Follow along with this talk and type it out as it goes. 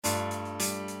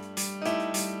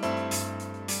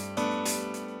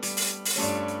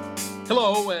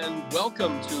Hello and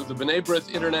welcome to the B'nai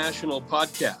B'rith International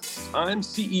Podcast. I'm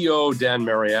CEO Dan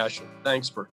Mariaschin. Thanks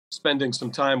for spending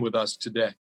some time with us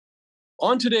today.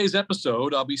 On today's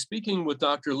episode, I'll be speaking with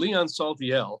Dr. Leon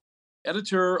Saltiel,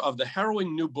 editor of the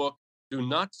harrowing new book, Do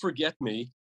Not Forget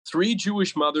Me, Three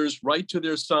Jewish Mothers Write to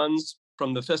Their Sons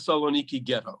from the Thessaloniki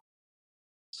Ghetto.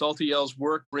 Saltiel's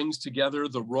work brings together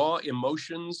the raw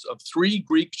emotions of three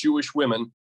Greek Jewish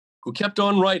women who kept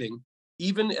on writing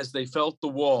even as they felt the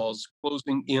walls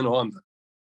closing in on them.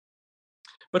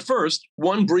 But first,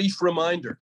 one brief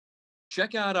reminder.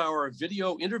 Check out our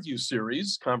video interview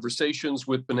series, Conversations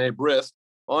with B'nai B'rith,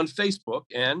 on Facebook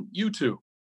and YouTube.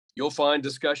 You'll find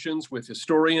discussions with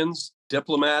historians,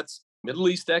 diplomats, Middle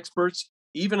East experts,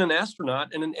 even an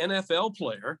astronaut and an NFL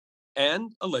player,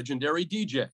 and a legendary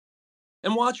DJ.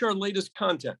 And watch our latest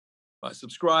content by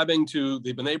subscribing to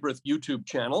the B'nai B'rith YouTube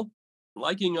channel,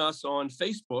 liking us on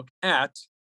Facebook at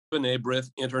B'nai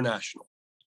B'rith International.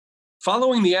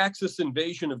 Following the Axis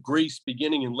invasion of Greece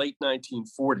beginning in late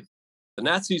 1940, the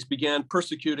Nazis began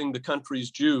persecuting the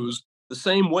country's Jews the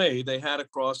same way they had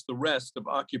across the rest of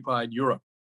occupied Europe.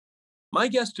 My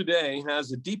guest today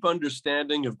has a deep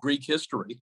understanding of Greek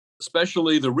history,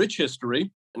 especially the rich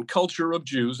history and culture of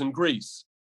Jews in Greece,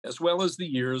 as well as the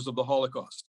years of the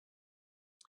Holocaust.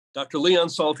 Dr. Leon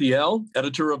Saltiel,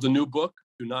 editor of the new book,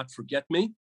 Do Not Forget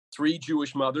Me, Three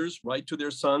Jewish Mothers Write to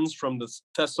Their Sons from the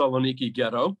Thessaloniki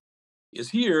Ghetto,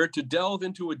 is here to delve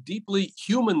into a deeply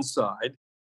human side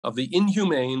of the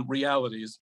inhumane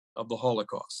realities of the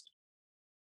Holocaust.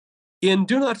 In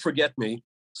Do Not Forget Me,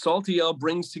 Saltiel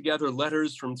brings together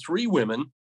letters from three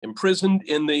women imprisoned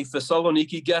in the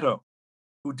Thessaloniki Ghetto,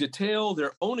 who detail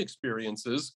their own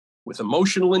experiences with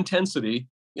emotional intensity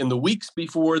in the weeks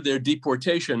before their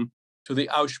deportation to the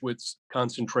Auschwitz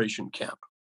concentration camp.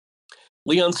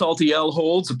 Leon Saltiel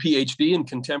holds a PhD in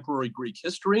contemporary Greek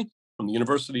history from the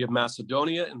University of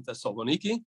Macedonia in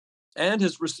Thessaloniki and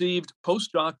has received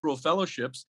postdoctoral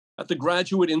fellowships at the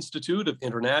Graduate Institute of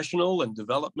International and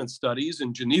Development Studies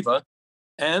in Geneva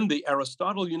and the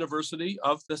Aristotle University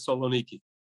of Thessaloniki.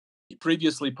 He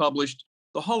previously published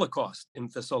The Holocaust in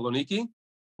Thessaloniki,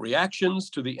 Reactions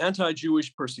to the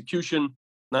Anti-Jewish Persecution,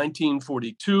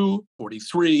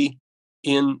 1942-43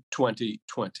 in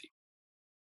 2020.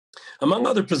 Among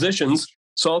other positions,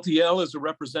 Saltiel is a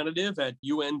representative at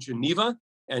UN Geneva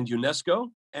and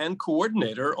UNESCO and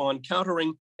coordinator on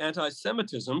countering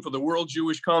anti-Semitism for the World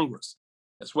Jewish Congress,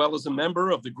 as well as a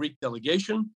member of the Greek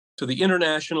delegation to the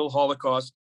International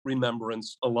Holocaust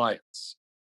Remembrance Alliance.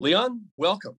 Leon,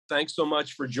 welcome. Thanks so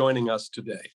much for joining us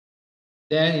today.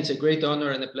 Dan, it's a great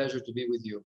honor and a pleasure to be with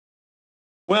you.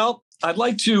 Well, I'd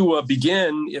like to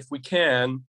begin, if we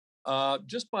can,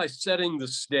 just by setting the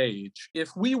stage.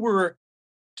 If we were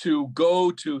to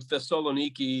go to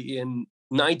Thessaloniki in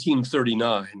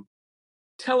 1939,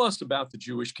 tell us about the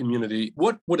Jewish community.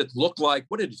 What would it look like?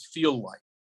 What did it feel like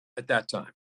at that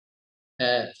time?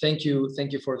 Thank you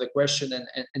for the question.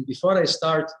 And before I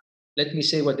start, let me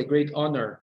say what a great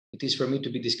honor it is for me to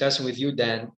be discussing with you,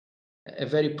 Dan, a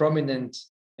very prominent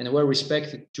and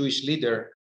well-respected Jewish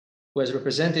leader who has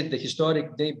represented the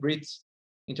historic B'nai B'rith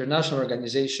International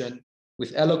Organization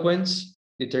with eloquence,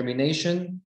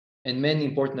 determination, and many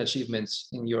important achievements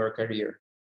in your career.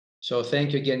 So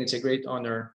thank you again. It's a great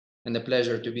honor and a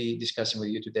pleasure to be discussing with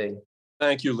you today.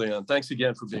 Thank you, Leon. Thanks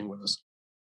again for being with us.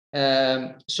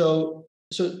 So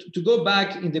to go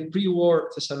back in the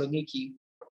pre-war Thessaloniki,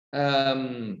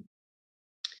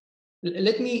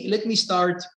 let me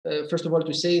start first of all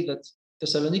to say that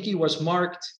Thessaloniki was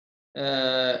marked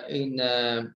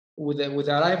with the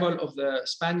arrival of the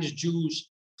Spanish Jews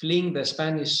fleeing the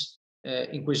Spanish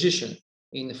Inquisition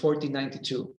in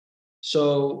 1492.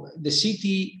 So the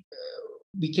city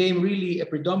became really a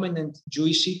predominant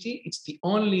Jewish city. It's the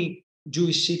only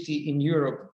Jewish city in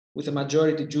Europe with a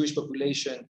majority Jewish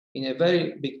population in a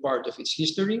very big part of its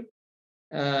history.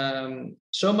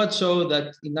 So much so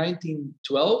that in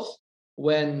 1912,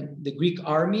 when the Greek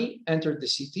army entered the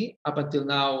city, up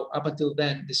until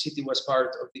then, the city was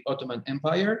part of the Ottoman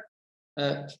Empire.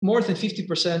 More than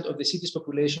 50% of the city's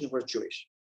population was Jewish.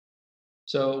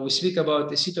 So we speak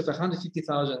about a city of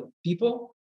 150,000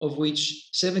 people, of which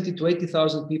 70 to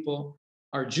 80,000 people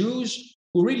are Jews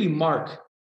who really mark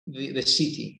the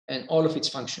city and all of its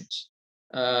functions.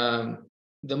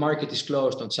 The market is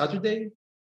closed on Saturday.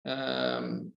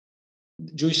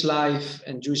 Jewish life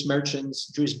and Jewish merchants,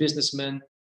 Jewish businessmen,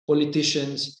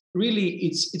 politicians. Really,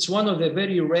 it's one of the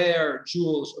very rare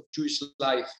jewels of Jewish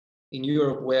life in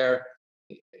Europe where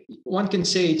one can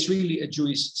say it's really a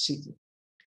Jewish city.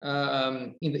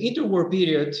 In the interwar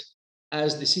period,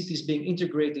 as the city is being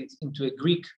integrated into a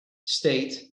Greek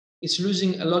state, it's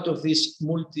losing a lot of this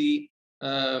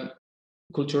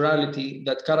multi-culturality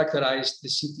that characterized the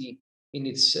city in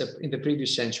the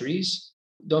previous centuries.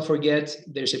 Don't forget,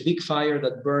 there's a big fire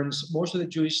that burns most of the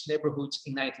Jewish neighborhoods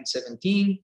in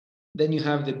 1917. Then you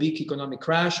have the big economic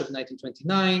crash of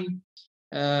 1929.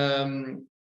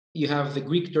 You have the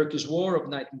Greek-Turkish War of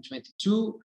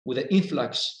 1922 with the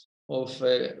influx of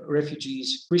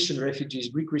refugees, Christian refugees,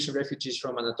 Greek Christian refugees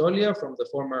from Anatolia, from the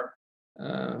former,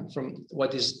 from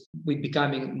what is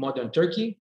becoming modern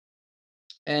Turkey.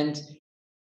 And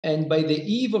by the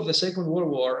eve of the Second World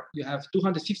War, you have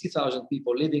 250,000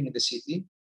 people living in the city,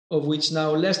 of which now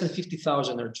less than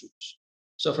 50,000 are Jews.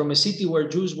 So from a city where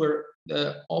Jews were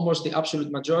almost the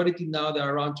absolute majority, now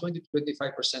they're around 20 to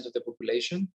 25% of the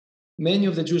population. Many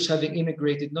of the Jews having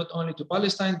immigrated not only to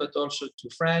Palestine, but also to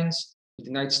France, the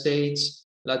United States,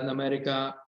 Latin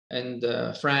America, and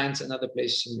France and other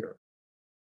places in Europe.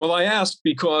 Well, I asked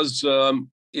because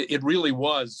it really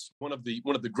was one of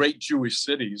the great Jewish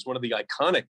cities, one of the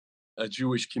iconic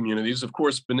Jewish communities. Of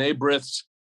course, B'nai B'rith's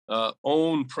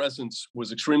own presence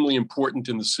was extremely important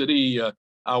in the city.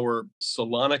 Our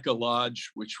Salonika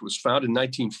Lodge, which was founded in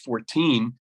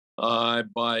 1914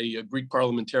 by Greek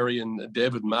parliamentarian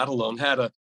David Matalon, had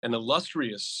an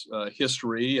illustrious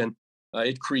history, and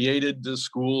it created the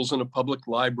schools and a public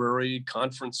library,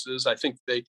 conferences. I think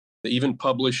they even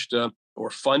published or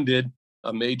funded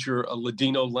a major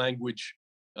Ladino language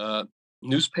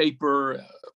newspaper,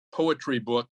 poetry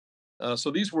book.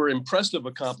 So these were impressive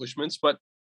accomplishments, but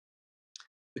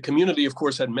the community, of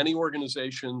course, had many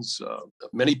organizations,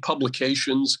 many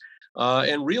publications,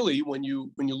 and really, when you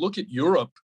look at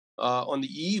Europe on the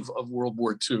eve of World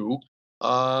War II,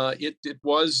 it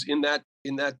was in that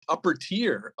upper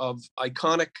tier of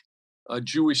iconic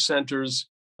Jewish centers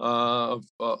of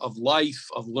life,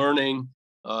 of learning,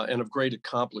 and of great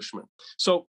accomplishment.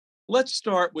 So let's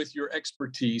start with your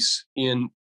expertise in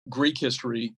Greek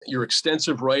history, your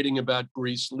extensive writing about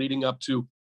Greece leading up to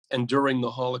and during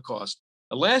the Holocaust.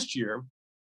 Last year,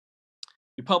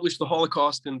 you published The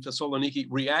Holocaust in Thessaloniki,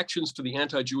 Reactions to the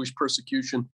Anti-Jewish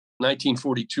Persecution,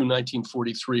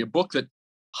 1942-1943, a book that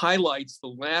highlights the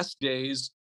last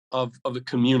days of the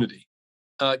community.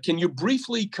 Can you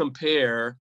briefly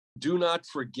compare Do Not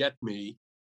Forget Me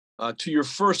to your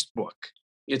first book?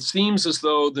 It seems as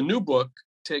though the new book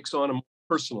takes on a more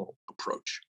personal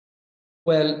approach.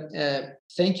 Well,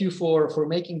 thank you for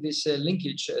making this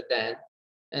linkage, Dan.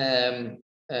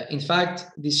 In fact,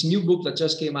 this new book that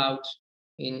just came out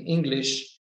in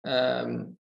English,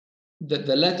 the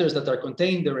letters that are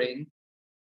contained therein,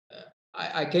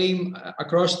 I came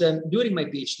across them during my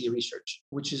PhD research,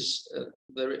 which is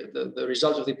the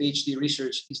result of the PhD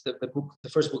research is the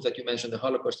first book that you mentioned, The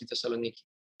Holocaust in Thessaloniki.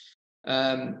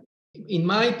 In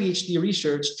my PhD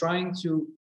research, trying to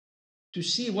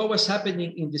see what was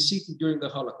happening in the city during the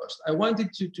Holocaust, I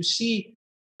wanted to see,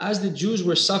 as the Jews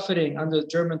were suffering under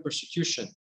German persecution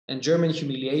and German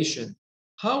humiliation,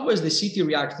 how was the city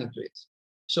reacting to it?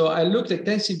 So I looked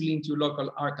extensively into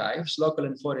local archives, local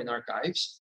and foreign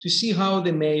archives, to see how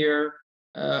the mayor,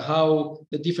 how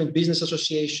the different business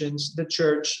associations, the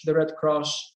church, the Red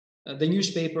Cross, the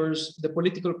newspapers, the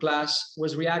political class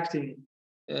was reacting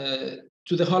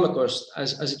to the Holocaust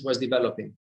as it was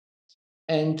developing.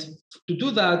 And to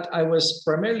do that, I was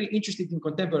primarily interested in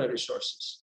contemporary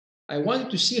sources. I wanted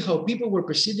to see how people were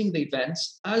perceiving the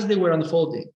events as they were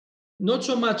unfolding, not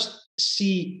so much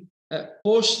see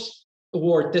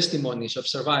post-war testimonies of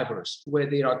survivors where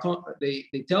they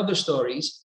tell their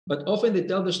stories, but often they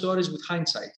tell the stories with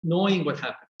hindsight, knowing what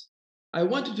happened. I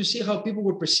wanted to see how people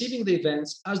were perceiving the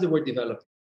events as they were developing.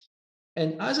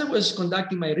 And as I was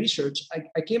conducting my research,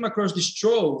 I came across this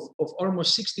trove of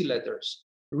almost 60 letters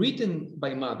written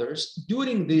by mothers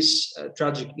during these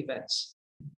tragic events.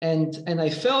 And I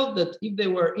felt that if they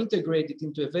were integrated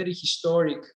into a very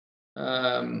historic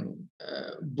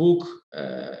book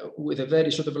with a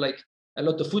very sort of like a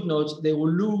lot of footnotes, they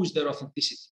will lose their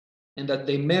authenticity, and that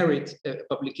they merit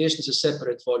publication as a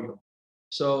separate volume.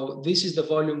 So this is the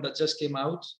volume that just came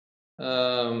out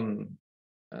a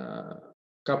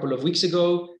couple of weeks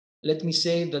ago. Let me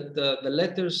say that the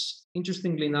letters,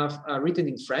 interestingly enough, are written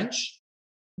in French,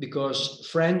 because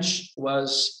French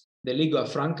was the lingua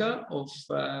franca of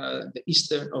the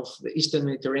Eastern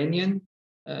Mediterranean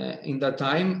in that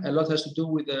time. A lot has to do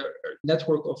with the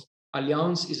network of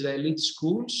Alliance Israelite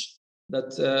schools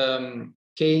that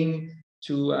came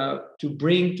to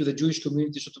bring to the Jewish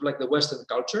community sort of like the Western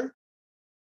culture.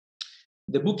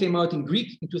 The book came out in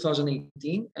Greek in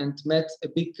 2018 and met a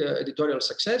big editorial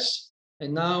success.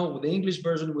 And now with the English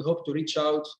version, we hope to reach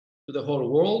out to the whole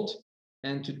world.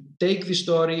 and to take the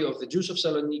story of the Jews of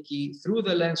Saloniki through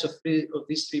the lens of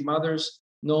these three mothers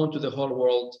known to the whole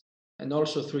world, and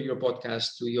also through your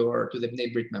podcast to the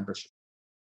Bnei Brit membership.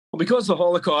 Well, because the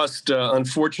Holocaust,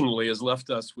 unfortunately, has left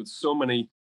us with so many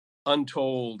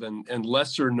untold and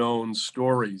lesser known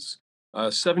stories.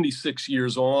 76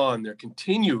 years on, there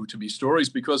continue to be stories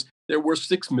because there were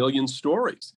 6 million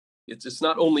stories. It's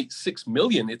not only 6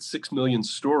 million, it's 6 million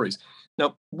stories.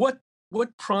 Now, what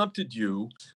prompted you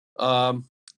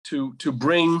to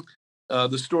bring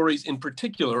the stories in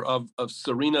particular of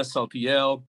Serena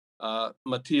Saltiel,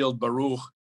 Mathilde Baruch,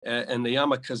 and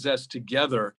Neyama Kazes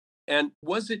together? And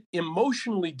was it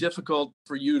emotionally difficult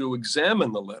for you to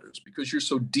examine the letters because you're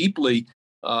so deeply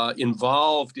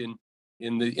involved in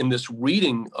this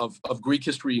reading of Greek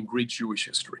history and Greek Jewish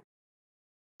history?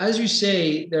 As you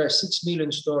say, there are 6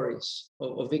 million stories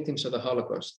of victims of the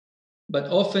Holocaust, but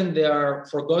often they are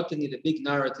forgotten in the big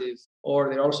narrative, or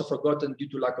they're also forgotten due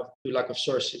to lack of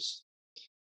sources.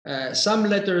 Some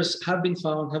letters have been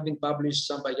found, have been published,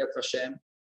 some by Yad Vashem,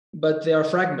 but they are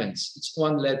fragments. It's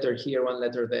one letter here, one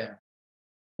letter there.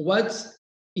 What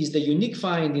is the unique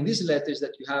find in these letters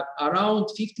that you have around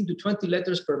 15 to 20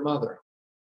 letters per mother.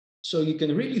 So you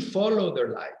can really follow their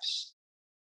lives,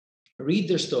 read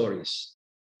their stories,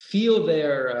 feel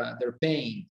their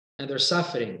pain and their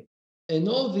suffering, and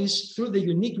all this through the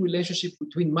unique relationship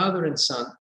between mother and son,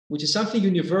 which is something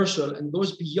universal and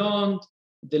goes beyond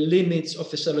the limits of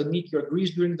Thessaloniki or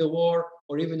Greece during the war,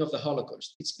 or even of the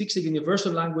Holocaust. It speaks a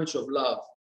universal language of love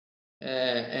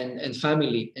and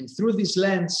family. And through this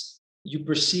lens, you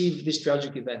perceive these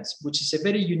tragic events, which is a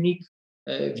very unique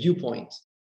viewpoint.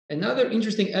 Another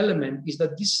interesting element is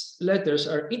that these letters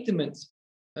are intimate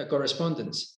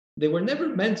correspondence. They were never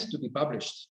meant to be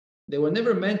published. They were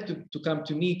never meant to come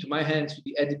to me, to my hands, to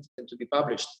be edited and to be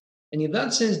published. And in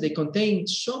that sense, they contain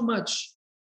so much,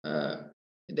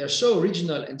 they're so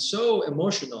original and so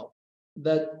emotional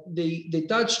that they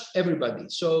touch everybody.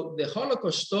 So the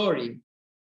Holocaust story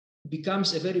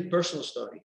becomes a very personal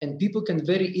story, and people can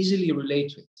very easily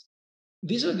relate to it.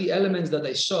 These are the elements that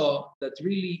I saw that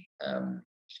really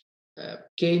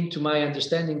came to my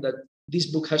understanding that this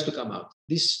book has to come out.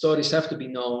 These stories have to be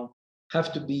known,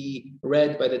 have to be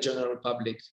read by the general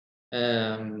public.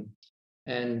 And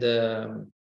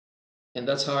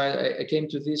that's how I came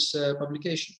to this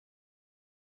publication.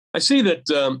 I see that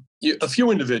a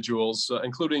few individuals,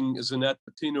 including Zanet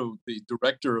Patinu, the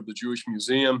director of the Jewish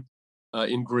Museum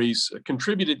in Greece,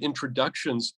 contributed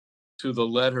introductions to the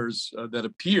letters that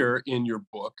appear in your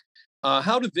book.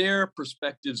 How do their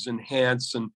perspectives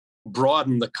enhance and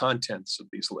broaden the contents of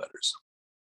these letters?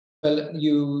 Well,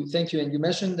 thank you. And you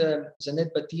mentioned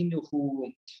Zanet Patinu,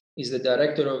 who is the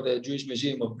director of the Jewish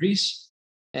Museum of Greece.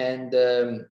 And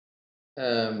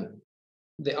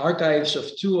the archives of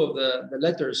two of the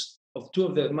letters of two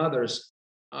of the mothers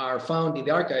are found in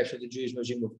the archives of the Jewish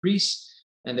Museum of Greece,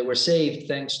 and they were saved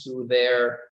thanks to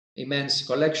their immense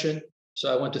collection.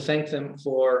 So I want to thank them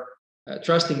for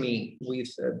trusting me with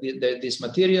this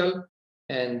material,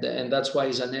 and that's why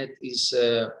Zanet is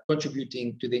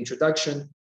contributing to the introduction,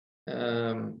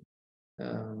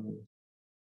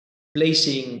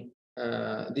 placing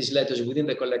these letters within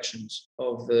the collections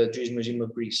of the Jewish Museum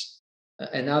of Greece.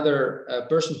 Another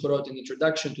person who wrote an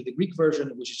introduction to the Greek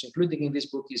version, which is included in this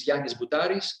book, is Yannis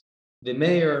Boutaris, the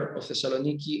mayor of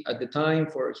Thessaloniki at the time.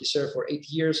 He served for 8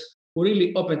 years, who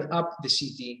really opened up the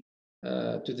city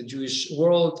to the Jewish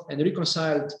world and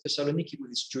reconciled Thessaloniki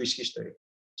with its Jewish history.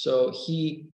 So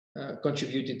he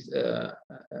contributed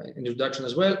an introduction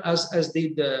as well, as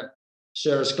did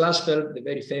Serge Klasfeld, the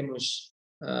very famous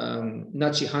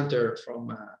Nazi hunter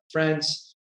from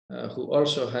France, who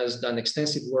also has done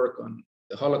extensive work on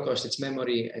the Holocaust, its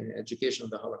memory, and education of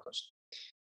the Holocaust.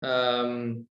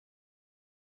 And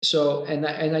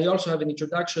I also have an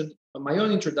introduction, my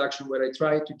own introduction, where I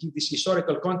try to give this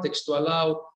historical context to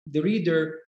allow the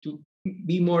reader to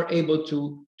be more able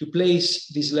to place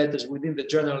these letters within the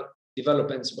general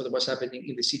developments, what was happening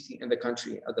in the city and the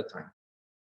country at the time.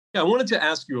 Yeah, I wanted to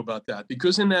ask you about that,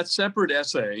 because in that separate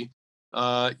essay,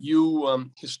 you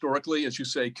historically, as you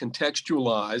say,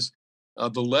 contextualize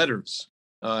the letters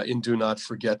in Do Not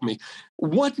Forget Me.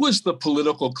 What was the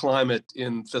political climate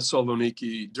in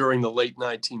Thessaloniki during the late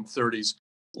 1930s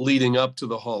leading up to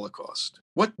the Holocaust?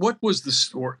 What was the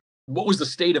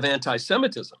state of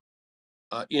anti-Semitism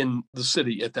in the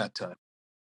city at that time?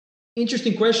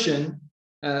 Interesting question,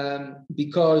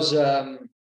 because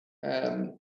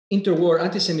interwar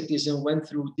anti-Semitism went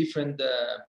through different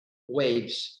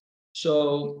waves.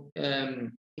 So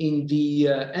in the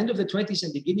end of the 20s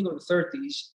and beginning of the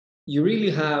 30s, you really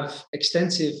have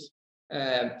extensive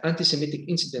anti-Semitic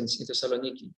incidents in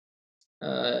Thessaloniki.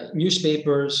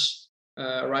 Newspapers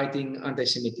writing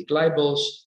anti-Semitic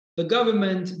libels, the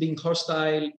government being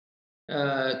hostile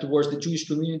towards the Jewish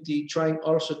community, trying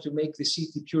also to make the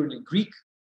city purely Greek.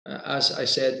 As I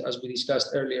said, as we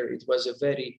discussed earlier, it was a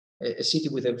city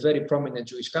with a very prominent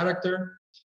Jewish character.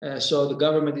 So the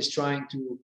government is trying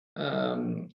to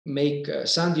make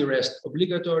Sunday rest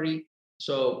obligatory.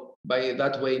 So by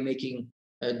that way, making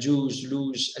Jews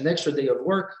lose an extra day of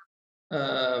work,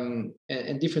 and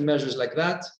different measures like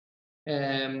that.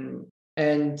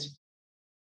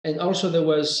 And also there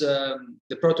was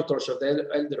the protocols of the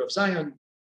Elder of Zion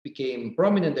became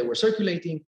prominent. They were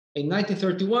circulating. In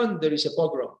 1931, there is a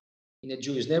pogrom in a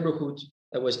Jewish neighborhood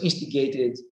that was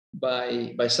instigated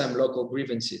by some local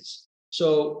grievances.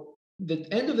 So the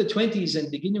end of the 20s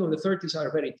and beginning of the 30s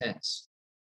are very tense.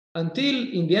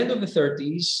 Until in the end of the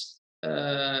 30s,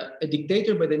 a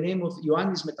dictator by the name of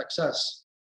Ioannis Metaxas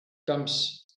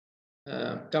comes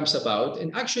about.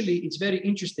 And actually, it's very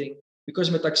interesting because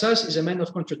Metaxas is a man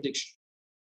of contradiction.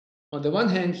 On the one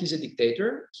hand, he's a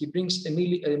dictator. He brings a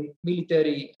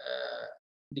military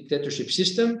dictatorship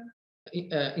system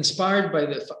inspired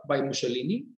by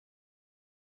Mussolini.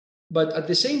 But at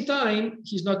the same time,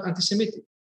 he's not anti-Semitic.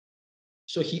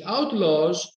 So he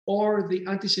outlaws all the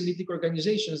anti-Semitic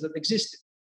organizations that existed.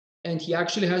 And he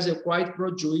actually has a quite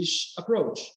pro-Jewish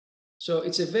approach. So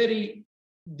it's a very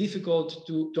difficult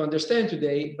to understand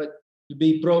today, but to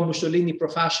be pro-Mussolini,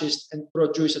 pro-fascist, and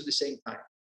pro-Jewish at the same time.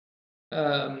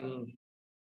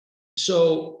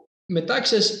 So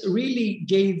Metaxas really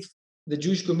gave the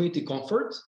Jewish community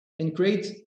comfort and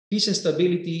create peace and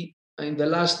stability in the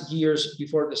last years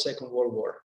before the Second World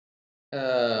War.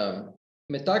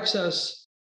 Metaxas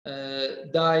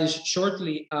dies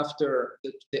shortly after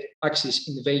the Axis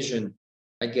invasion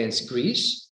against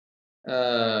Greece.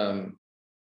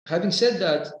 Having said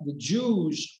that, the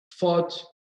Jews fought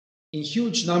in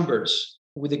huge numbers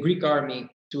with the Greek army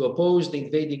to oppose the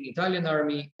invading Italian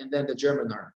army and then the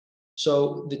German army.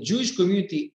 So the Jewish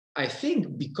community, I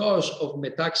think because of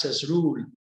Metaxas' rule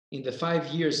in the 5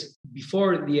 years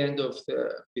before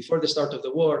the start of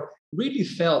the war, really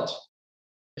felt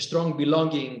a strong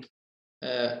belonging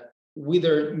with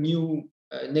their new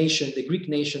nation, the Greek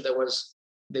nation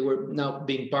they were now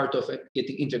being part of it,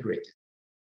 getting integrated.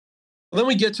 Then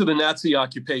we get to the Nazi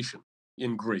occupation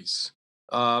in Greece.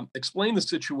 Explain the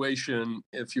situation,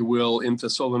 if you will, in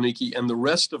Thessaloniki and the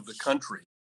rest of the country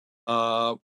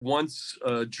once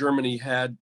Germany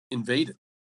had invaded.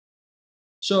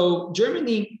 So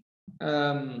Germany,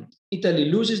 Italy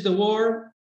loses the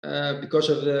war because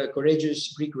of the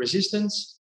courageous Greek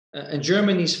resistance, and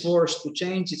Germany is forced to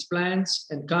change its plans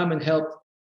and come and help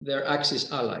their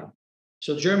Axis ally.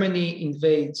 So Germany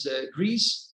invades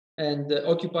Greece and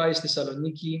occupies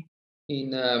Thessaloniki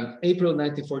in April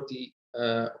 1940.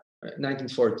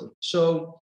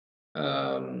 So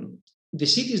the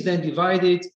city is then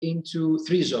divided into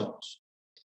 3 zones.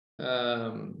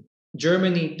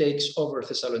 Germany takes over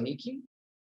Thessaloniki,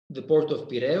 the port of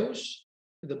Piraeus,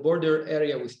 the border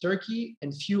area with Turkey,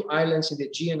 and few islands in the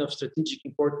Aegean of strategic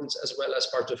importance, as well as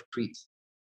part of Crete.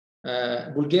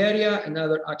 Bulgaria,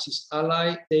 another Axis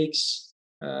ally, takes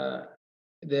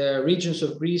the regions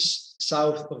of Greece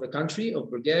south of the country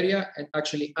of Bulgaria and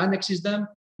actually annexes them,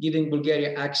 giving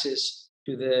Bulgaria access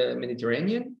to the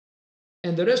Mediterranean.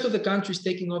 And the rest of the country is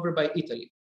taken over by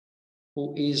Italy,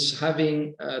 who is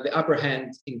having the upper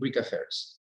hand in Greek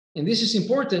affairs. And this is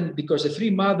important because the 3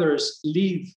 mothers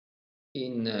live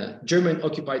in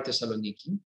German-occupied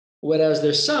Thessaloniki, whereas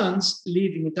their sons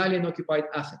live in Italian-occupied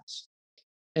Athens.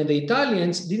 And the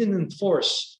Italians didn't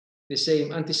enforce the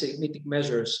same anti-Semitic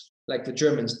measures like the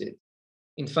Germans did.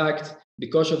 In fact,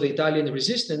 because of the Italian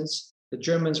resistance, the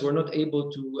Germans were not able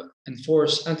to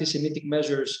enforce anti-Semitic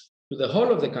measures to the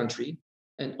whole of the country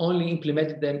and only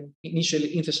implemented them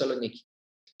initially in Thessaloniki.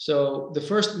 So the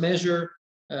first measure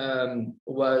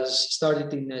was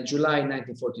started in July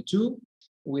 1942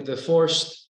 with the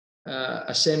forced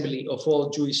assembly of all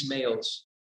Jewish males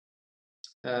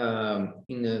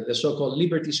in the so-called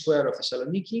Liberty Square of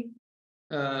Thessaloniki.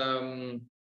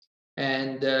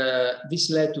 This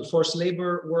led to forced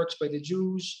labor works by the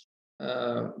Jews.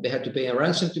 They had to pay a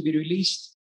ransom to be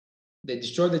released. They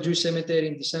destroyed the Jewish cemetery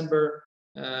in December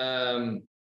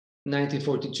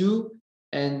 1942.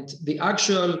 And the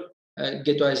actual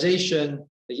ghettoization,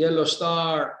 the Yellow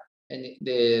Star, and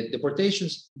the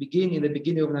deportations begin in the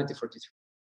beginning of 1943.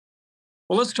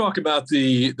 Well, let's talk about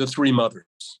the 3 mothers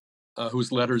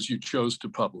whose letters you chose to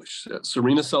publish.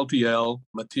 Serena Saltiel,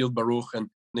 Mathilde Baruch, and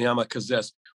Neama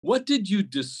Kazes. What did you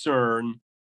discern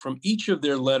from each of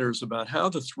their letters about how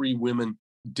the 3 women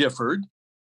differed,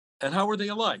 and how were they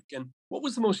alike? And what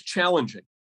was the most challenging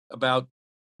about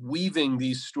weaving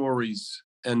these stories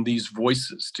and these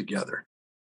voices together?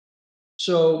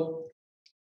 So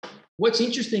what's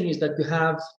interesting is that you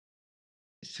have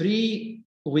three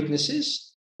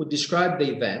witnesses who describe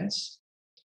the events,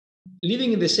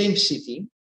 living in the same city,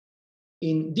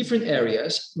 in different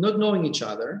areas, not knowing each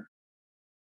other,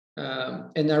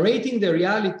 and narrating the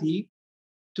reality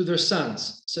to their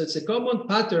sons. So it's a common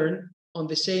pattern on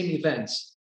the same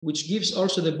events, which gives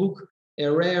also the book a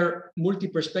rare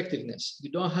multi-perspectiveness.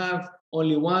 You don't have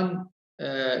only one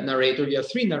narrator, you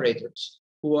have three narrators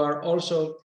who are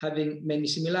also having many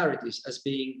similarities as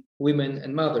being women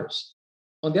and mothers.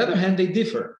 On the other hand, they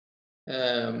differ.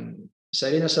 Sarina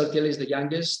Saltiel is the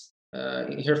youngest,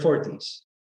 in her 40s.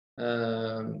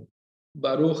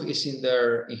 Baruch is in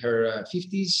her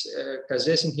 50s,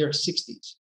 Kazes in her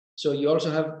 60s. So you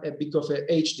also have a bit of an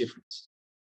age difference.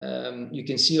 You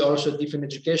can see also different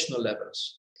educational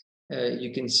levels.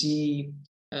 You can see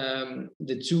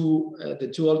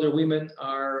the two older women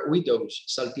are widows.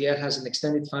 Saltiel has an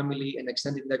extended family and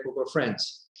extended network of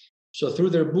friends. So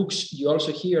through their books, you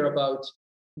also hear about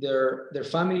their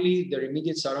family, their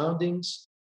immediate surroundings,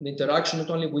 the interaction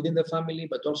not only within the family,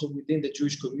 but also within the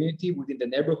Jewish community, within the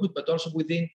neighborhood, but also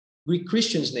within Greek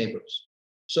Christians' neighbors.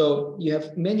 So you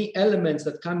have many elements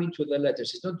that come into the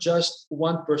letters. It's not just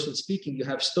one person speaking. You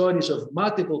have stories of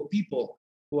multiple people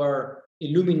who are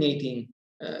illuminating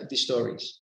these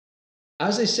stories.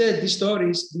 As I said, these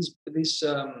stories, these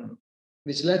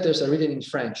letters are written in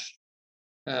French,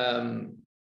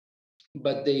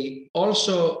 but they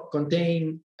also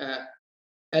contain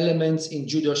elements in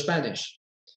Judo-Spanish,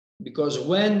 because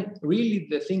when really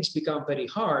the things become very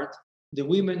hard, the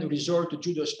women resort to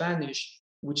Judo-Spanish,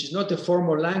 which is not a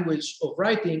formal language of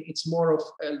writing, it's more of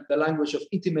the language of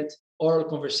intimate oral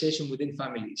conversation within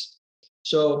families.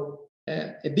 So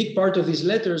a big part of these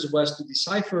letters was to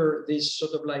decipher this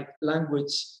sort of like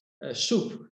language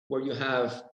soup, where you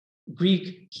have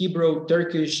Greek, Hebrew,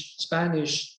 Turkish,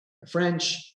 Spanish,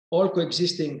 French, all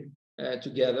coexisting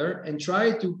together, and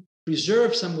try to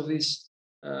preserve some of this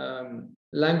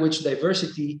language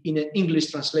diversity in an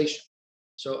English translation.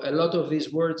 So a lot of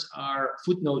these words are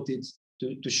footnoted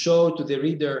to show to the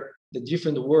reader the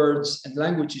different words and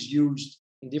languages used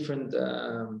in different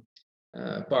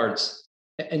parts.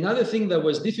 Another thing that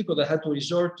was difficult, I had to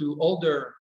resort to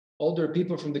older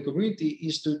people from the community,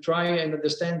 is to try and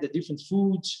understand the different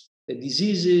foods, the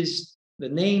diseases, the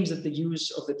names that they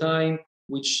use of the time,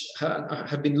 which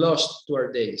have been lost to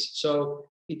our days.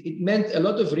 So it meant a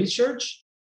lot of research,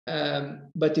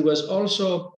 but it was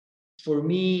also, for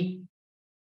me,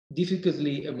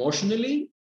 difficultly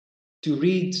emotionally to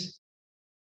read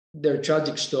their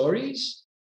tragic stories,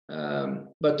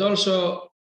 but also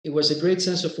it was a great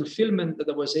sense of fulfillment that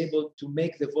I was able to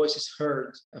make the voices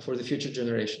heard for the future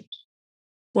generations.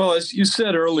 Well, as you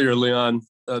said earlier, Leon,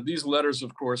 these letters,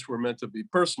 of course, were meant to be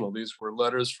personal. These were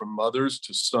letters from mothers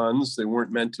to sons. They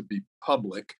weren't meant to be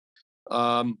public.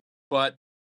 But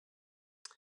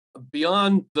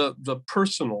beyond the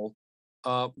personal,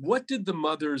 what did the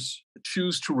mothers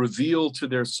choose to reveal to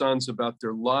their sons about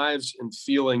their lives and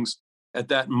feelings at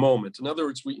that moment? In other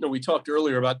words, we talked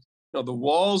earlier about the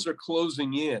walls are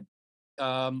closing in.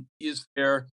 Is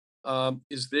there a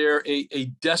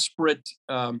desperate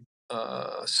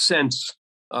sense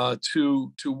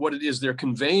to what it is they're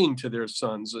conveying to their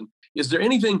sons? And is there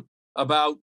anything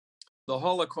about the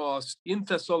Holocaust in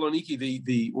Thessaloniki,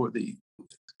 the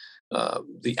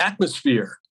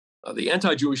atmosphere, the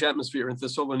anti-Jewish atmosphere in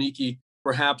Thessaloniki,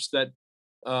 perhaps that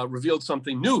revealed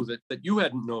something new that you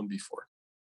hadn't known before?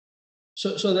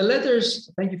 So the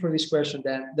letters, thank you for this question,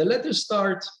 Dan. The letters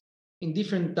start in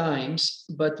different times,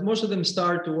 but most of them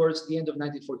start towards the end of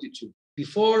 1942,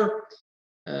 before,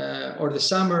 or the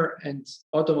summer and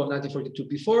autumn of 1942,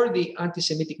 before the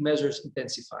anti-Semitic measures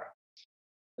intensify.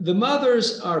 The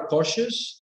mothers are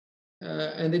cautious,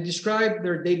 and they describe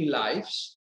their daily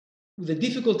lives, the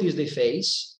difficulties they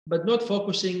face, but not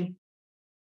focusing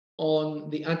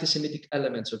on the anti-Semitic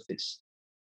elements of this.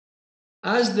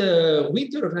 As the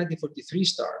winter of 1943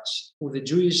 starts, with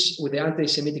the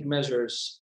anti-Semitic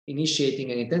measures initiating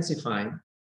and intensifying,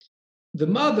 the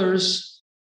mothers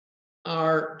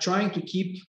are trying to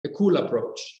keep a cool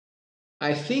approach.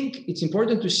 I think it's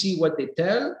important to see what they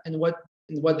tell and what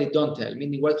they don't tell,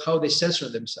 meaning how they censor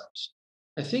themselves.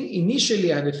 I think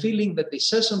initially I have a feeling that they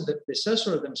censor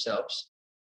themselves.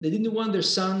 They didn't want their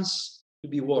sons to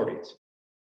be worried.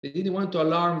 They didn't want to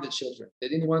alarm the children. They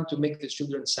didn't want to make the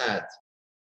children sad.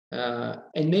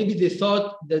 And maybe they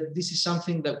thought that this is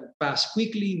something that would pass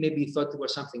quickly. Maybe they thought it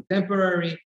was something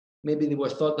temporary. maybe they were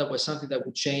thought that was something that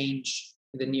would change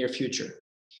in the near future.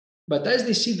 But as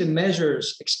they see the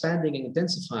measures expanding and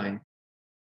intensifying,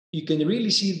 you can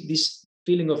really see this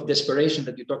feeling of desperation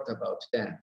that you talked about,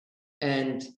 Dan.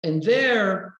 And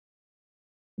there,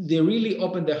 they really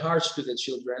open their hearts to the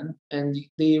children, and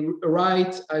they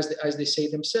write, as they say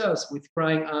themselves, with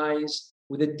crying eyes,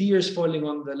 with the tears falling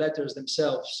on the letters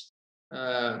themselves,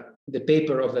 the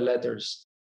paper of the letters.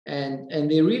 And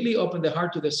they really open their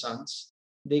heart to their sons.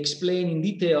 They explain in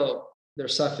detail their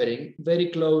suffering, very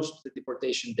close to the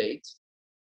deportation date.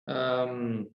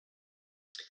 And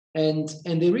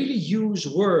they really use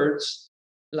words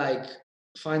like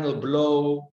final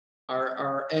blow,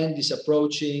 our end is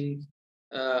approaching,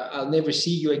 I'll never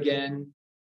see you again.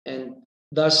 And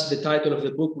thus the title of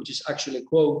the book, which is actually a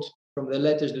quote from the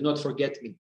letters, Do Not Forget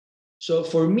Me. So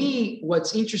for me,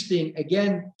 what's interesting,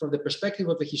 again, from the perspective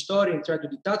of a historian, trying to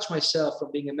detach myself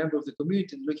from being a member of the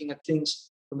community and looking at things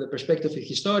from the perspective of a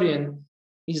historian,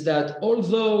 is that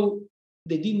although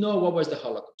they didn't know what was the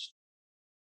Holocaust,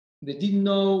 they didn't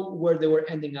know where they were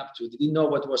ending up to, they didn't know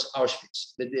what was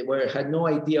Auschwitz, that they had no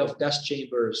idea of gas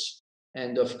chambers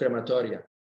and of crematoria.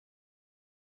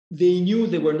 They knew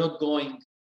they were not going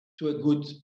to a good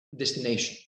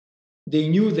destination. They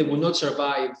knew they would not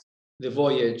survive the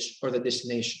voyage or the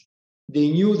destination.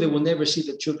 They knew they would never see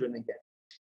the children again.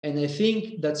 And I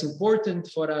think that's important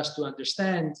for us to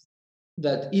understand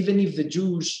that even if the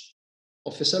Jews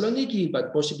of Thessaloniki,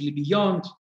 but possibly beyond,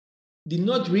 did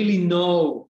not really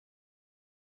know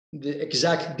the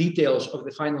exact details of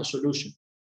the final solution,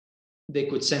 they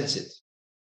could sense it.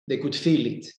 They could feel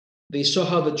it. They saw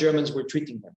how the Germans were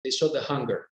treating them. They saw the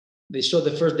hunger. They saw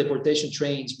the first deportation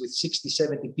trains with 60,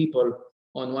 70 people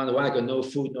on one wagon, no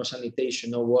food, no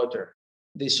sanitation, no water.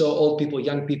 They saw old people,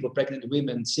 young people, pregnant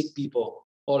women, sick people,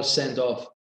 all sent off.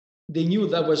 They knew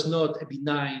that was not a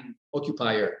benign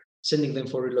occupier sending them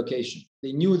for relocation.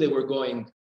 They knew they were going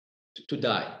to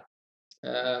die.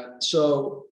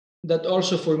 So that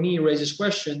also for me raises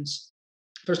questions.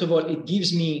 First of all, it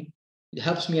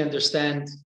helps me understand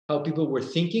how people were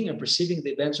thinking and perceiving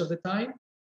the events of the time,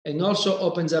 and also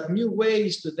opens up new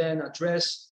ways to then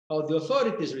address how the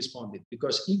authorities responded.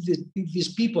 Because if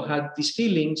these people had these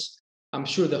feelings, I'm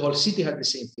sure the whole city had the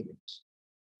same feelings.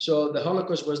 So the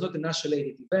Holocaust was not an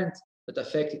isolated event that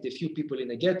affected a few people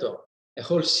in a ghetto. A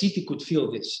whole city could feel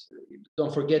this.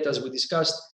 Don't forget, as we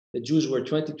discussed, the Jews were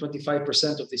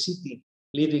 20-25% of the city,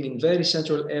 living in very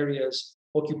central areas,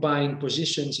 occupying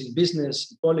positions in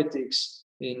business, in politics,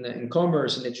 in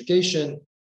commerce, in education.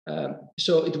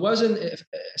 So it wasn't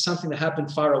something that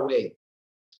happened far away.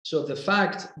 So the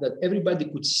fact that everybody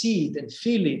could see it and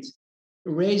feel it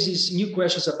raises new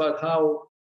questions about how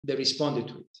they responded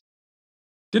to it.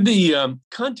 Did the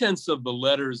contents of the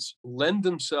letters lend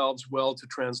themselves well to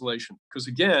translation? Because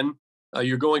again,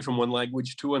 you're going from one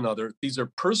language to another. These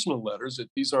are personal letters.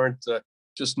 These aren't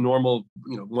just normal,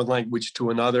 one language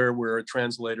to another where a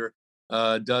translator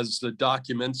does the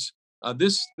documents.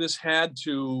 This had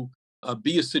to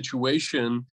be a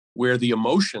situation where the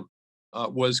emotion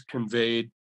was conveyed.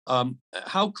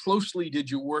 How closely did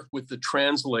you work with the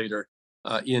translator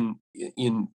in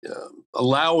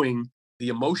allowing the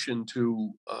emotion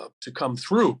to come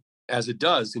through as it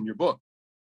does in your book?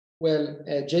 Well,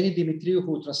 Jenny Dimitriou,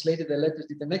 who translated the letters,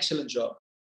 did an excellent job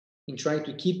in trying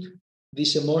to keep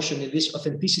this emotion and this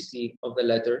authenticity of the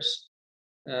letters.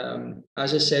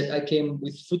 As I said, I came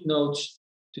with footnotes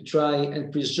to try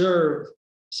and preserve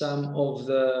some of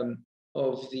the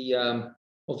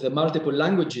multiple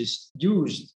languages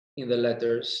used in the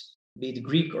letters, be it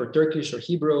Greek or Turkish or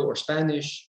Hebrew or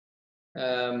Spanish.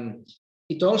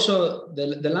 It also,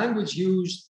 the language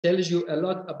used tells you a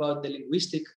lot about the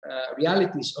linguistic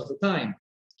realities of the time.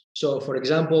 So, for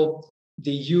example,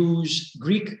 they use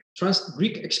Greek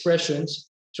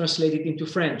expressions translated into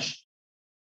French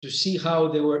to see how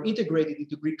they were integrated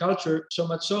into Greek culture, so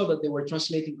much so that they were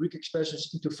translating Greek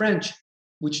expressions into French,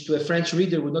 which to a French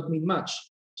reader would not mean much.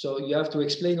 So you have to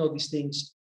explain all these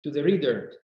things to the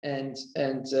reader. And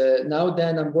now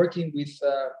then I'm working with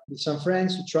some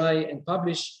friends to try and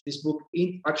publish this book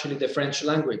in actually the French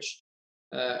language,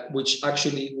 which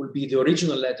actually will be the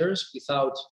original letters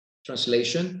without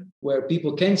translation, where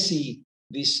people can see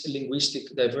this linguistic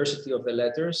diversity of the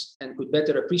letters and could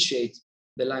better appreciate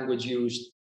the language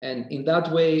used. And in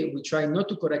that way, we try not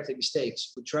to correct the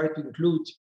mistakes. We try to include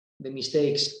the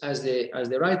mistakes as they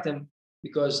write them,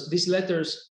 because these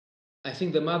letters, I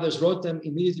think the mothers wrote them,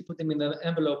 immediately put them in an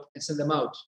envelope and sent them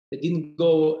out. They didn't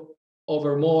go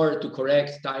over more to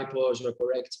correct typos or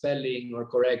correct spelling or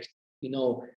correct,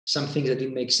 some things that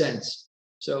didn't make sense.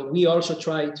 So we also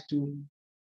tried to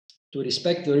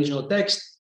respect the original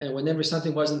text, and whenever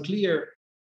something wasn't clear,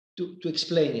 to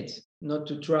explain it, not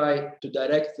to try to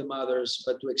direct the mothers,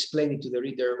 but to explain it to the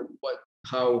reader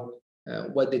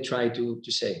what they try to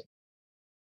say.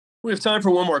 We have time for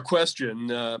one more question,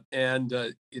 and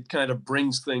it kind of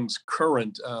brings things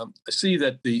current. I see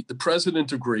that the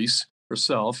president of Greece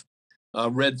herself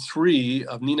read 3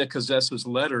 of Nina Kazessa's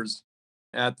letters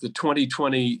at the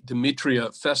 2020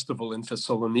 Demetria Festival in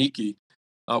Thessaloniki.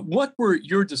 What were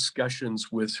your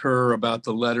discussions with her about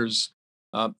the letters,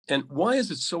 and why is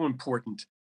it so important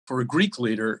for a Greek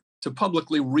leader to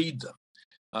publicly read them?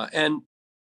 And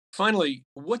finally,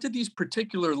 what did these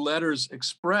particular letters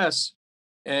express,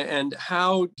 and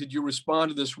how did you respond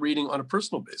to this reading on a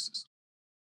personal basis?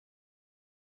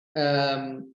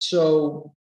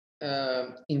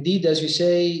 Indeed, as you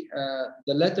say,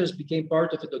 the letters became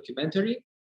part of a documentary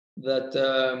that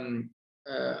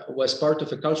was part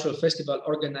of a cultural festival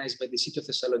organized by the city of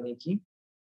Thessaloniki.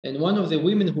 And one of the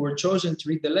women who were chosen to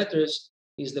read the letters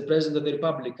is the President of the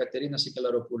Republic, Katerina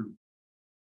Sikelaropoulou.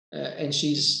 And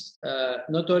she's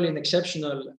not only an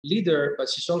exceptional leader, but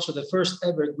she's also the first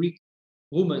ever Greek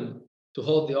woman to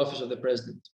hold the office of the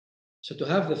president. So to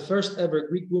have the first ever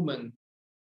Greek woman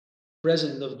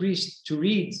president of Greece to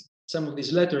read some of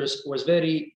these letters was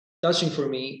very touching for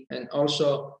me, and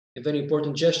also a very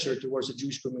important gesture towards the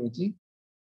Jewish community.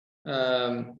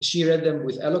 She read them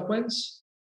with eloquence,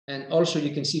 and also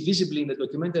you can see visibly in the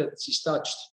documentary that she's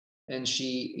touched, and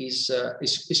she is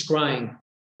crying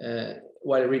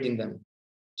while reading them.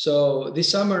 So this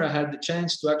summer I had the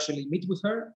chance to actually meet with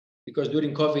her, because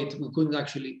during COVID we couldn't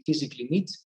actually physically meet.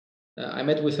 I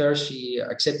met with her. She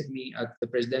accepted me at the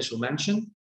presidential mansion,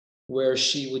 where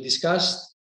we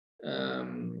discussed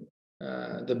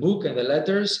the book and the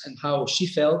letters, and how she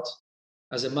felt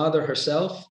as a mother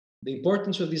herself, the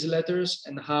importance of these letters,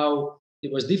 and how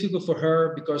it was difficult for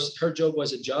her because her job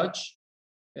was a judge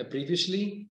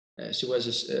previously. She was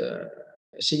a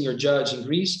senior judge in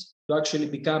Greece, to actually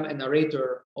become a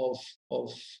narrator of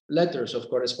letters, of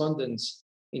correspondence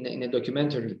in a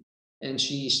documentary. And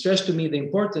she stressed to me the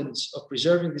importance of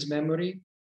preserving this memory,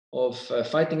 of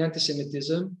fighting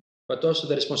anti-Semitism, but also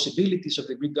the responsibilities of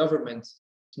the Greek government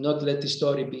to not let this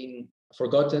story be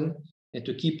forgotten, and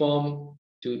to keep on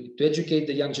to educate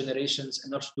the young generations,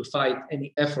 and also to fight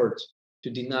any effort to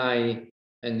deny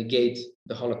and negate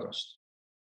the Holocaust.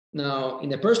 Now,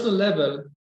 in a personal level,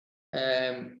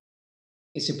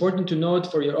 it's important to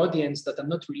note for your audience that I'm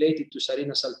not related to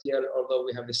Sarina Saltiel, although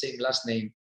we have the same last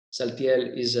name.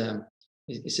 Saltiel is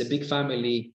a big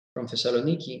family from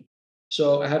Thessaloniki.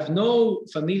 So I have no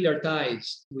familiar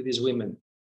ties with these women,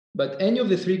 but any of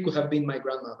the 3 could have been my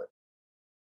grandmother.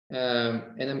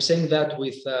 And I'm saying that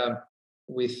with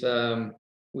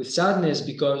sadness,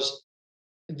 because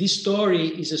this story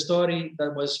is a story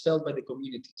that was felt by the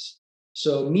communities.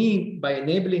 So me, by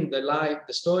enabling the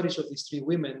stories of these 3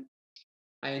 women,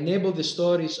 I enabled the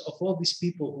stories of all these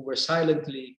people who were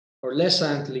silently or less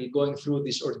silently going through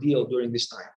this ordeal during this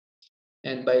time.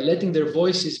 And by letting their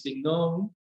voices be known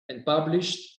and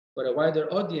published for a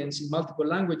wider audience in multiple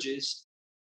languages,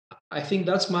 I think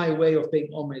that's my way of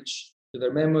paying homage to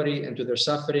their memory and to their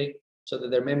suffering, so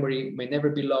that their memory may never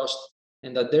be lost,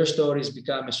 and that their stories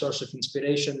become a source of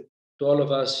inspiration to all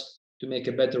of us to make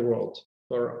a better world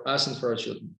for us and for our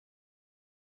children.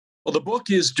 Well, the book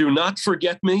is Do Not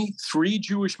Forget Me, 3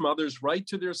 Jewish Mothers Write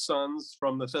to Their Sons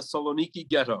from the Thessaloniki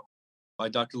Ghetto by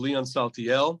Dr. Leon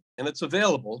Saltiel, and it's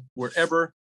available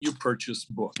wherever you purchase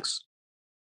books.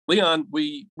 Leon,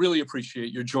 we really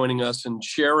appreciate your joining us and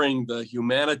sharing the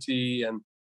humanity and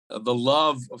the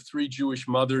love of 3 Jewish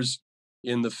mothers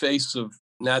in the face of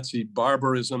Nazi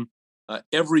barbarism.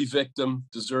 Every victim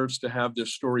deserves to have their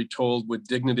story told with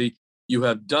dignity. You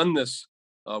have done this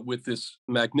with this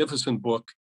magnificent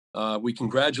book. We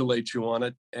congratulate you on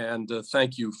it, and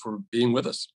thank you for being with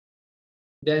us.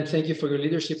 Dan, thank you for your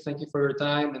leadership. Thank you for your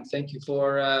time, and thank you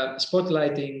for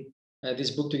spotlighting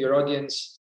this book to your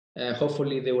audience.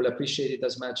 Hopefully they will appreciate it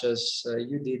as much as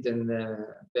you did, and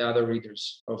the other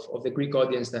readers of the Greek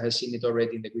audience that has seen it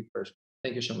already in the Greek version.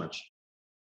 Thank you so much.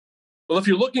 Well, if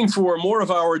you're looking for more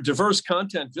of our diverse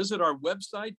content, visit our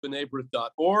website,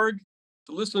 b'nai-b'rith.org,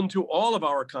 to listen to all of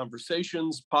our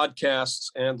conversations, podcasts,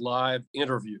 and live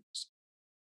interviews.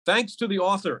 Thanks to the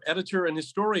author, editor, and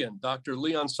historian, Dr.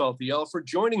 Leon Saltiel, for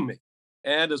joining me.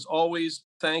 And as always,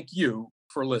 thank you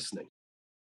for listening.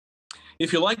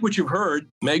 If you like what you've heard,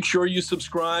 make sure you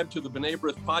subscribe to the B'nai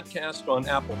B'rith podcast on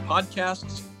Apple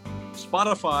Podcasts,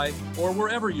 Spotify, or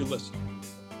wherever you listen.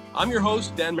 I'm your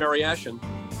host, Dan Mariashin.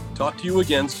 Talk to you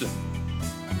again soon.